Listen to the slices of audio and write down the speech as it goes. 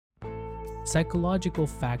Psychological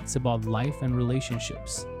facts about life and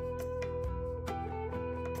relationships.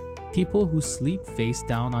 People who sleep face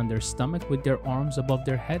down on their stomach with their arms above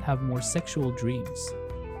their head have more sexual dreams.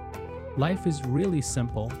 Life is really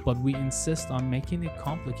simple, but we insist on making it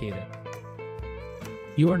complicated.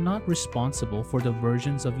 You are not responsible for the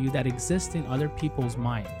versions of you that exist in other people's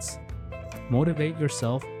minds. Motivate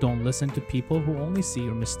yourself, don't listen to people who only see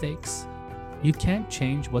your mistakes. You can't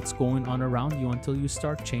change what's going on around you until you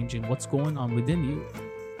start changing what's going on within you.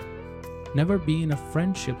 Never be in a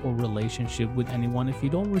friendship or relationship with anyone if you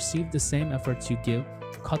don't receive the same efforts you give,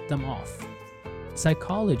 cut them off.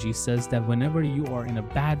 Psychology says that whenever you are in a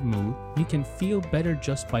bad mood, you can feel better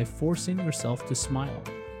just by forcing yourself to smile.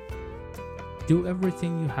 Do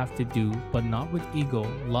everything you have to do, but not with ego,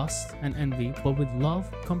 lust, and envy, but with love,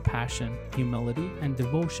 compassion, humility, and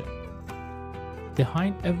devotion.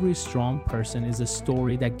 Behind every strong person is a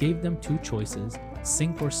story that gave them two choices: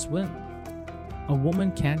 sink or swim. A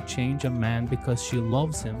woman can't change a man because she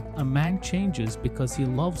loves him. A man changes because he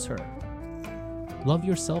loves her. Love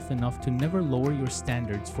yourself enough to never lower your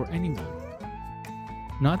standards for anyone.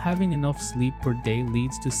 Not having enough sleep per day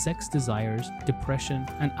leads to sex desires, depression,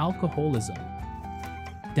 and alcoholism.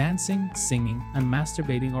 Dancing, singing, and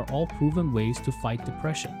masturbating are all proven ways to fight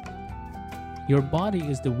depression. Your body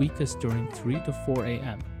is the weakest during 3 to 4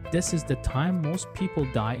 a.m. This is the time most people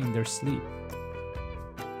die in their sleep.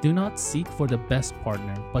 Do not seek for the best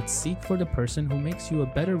partner, but seek for the person who makes you a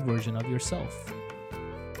better version of yourself.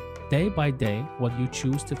 Day by day, what you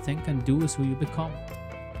choose to think and do is who you become.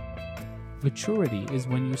 Maturity is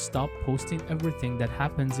when you stop posting everything that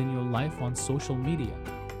happens in your life on social media.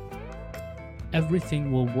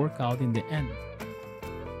 Everything will work out in the end.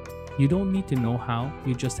 You don't need to know how,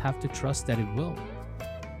 you just have to trust that it will.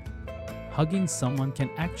 Hugging someone can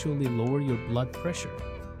actually lower your blood pressure.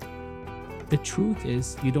 The truth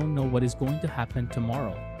is, you don't know what is going to happen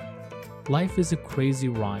tomorrow. Life is a crazy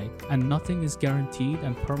ride, and nothing is guaranteed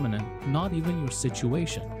and permanent, not even your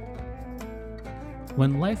situation.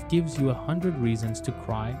 When life gives you 100 reasons to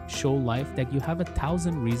cry, show life that you have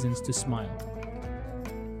 1,000 reasons to smile.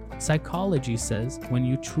 Psychology says when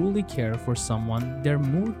you truly care for someone, their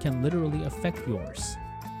mood can literally affect yours.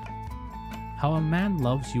 How a man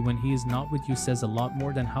loves you when he is not with you says a lot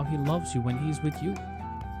more than how he loves you when he is with you.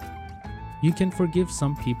 You can forgive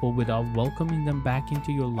some people without welcoming them back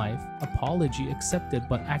into your life. Apology accepted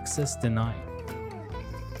but access denied.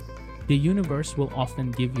 The universe will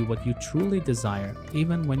often give you what you truly desire,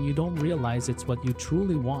 even when you don't realize it's what you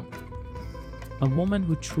truly want. A woman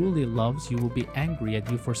who truly loves you will be angry at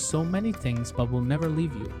you for so many things but will never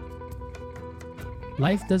leave you.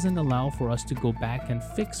 Life doesn't allow for us to go back and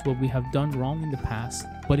fix what we have done wrong in the past,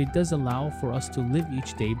 but it does allow for us to live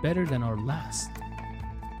each day better than our last.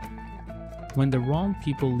 When the wrong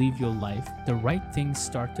people leave your life, the right things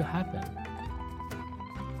start to happen.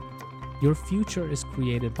 Your future is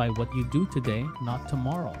created by what you do today, not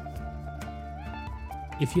tomorrow.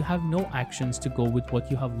 If you have no actions to go with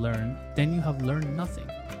what you have learned, then you have learned nothing.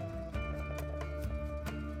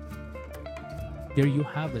 There you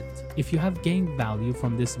have it. If you have gained value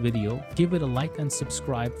from this video, give it a like and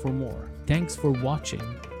subscribe for more. Thanks for watching.